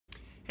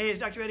Hey, it's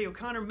Dr. Eddie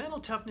O'Connor, Mental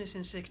Toughness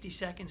in 60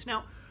 Seconds.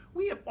 Now,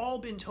 we have all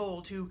been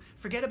told to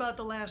forget about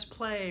the last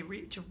play,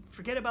 to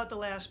forget about the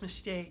last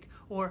mistake,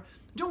 or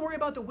don't worry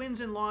about the wins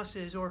and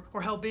losses, or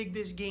how big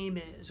this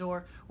game is,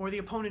 or the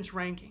opponent's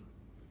ranking.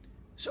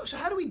 So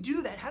how do we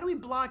do that? How do we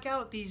block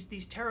out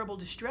these terrible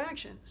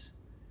distractions?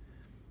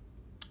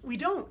 We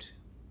don't.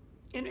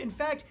 In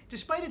fact,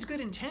 despite its good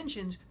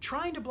intentions,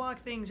 trying to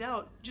block things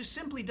out just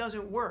simply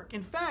doesn't work.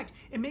 In fact,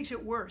 it makes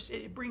it worse.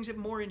 It brings it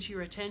more into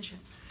your attention.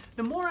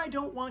 The more I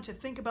don't want to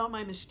think about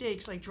my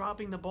mistakes, like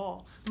dropping the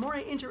ball, the more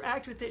I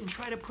interact with it and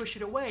try to push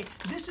it away.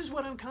 This is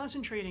what I'm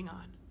concentrating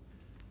on.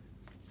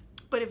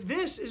 But if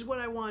this is what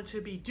I want to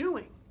be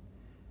doing,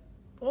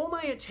 all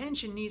my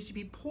attention needs to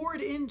be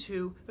poured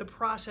into the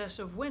process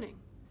of winning.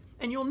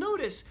 And you'll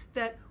notice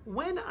that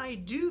when I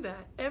do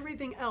that,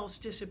 everything else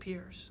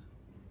disappears.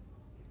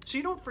 So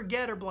you don't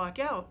forget or block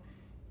out,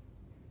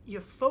 you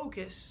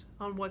focus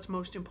on what's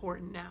most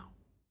important now.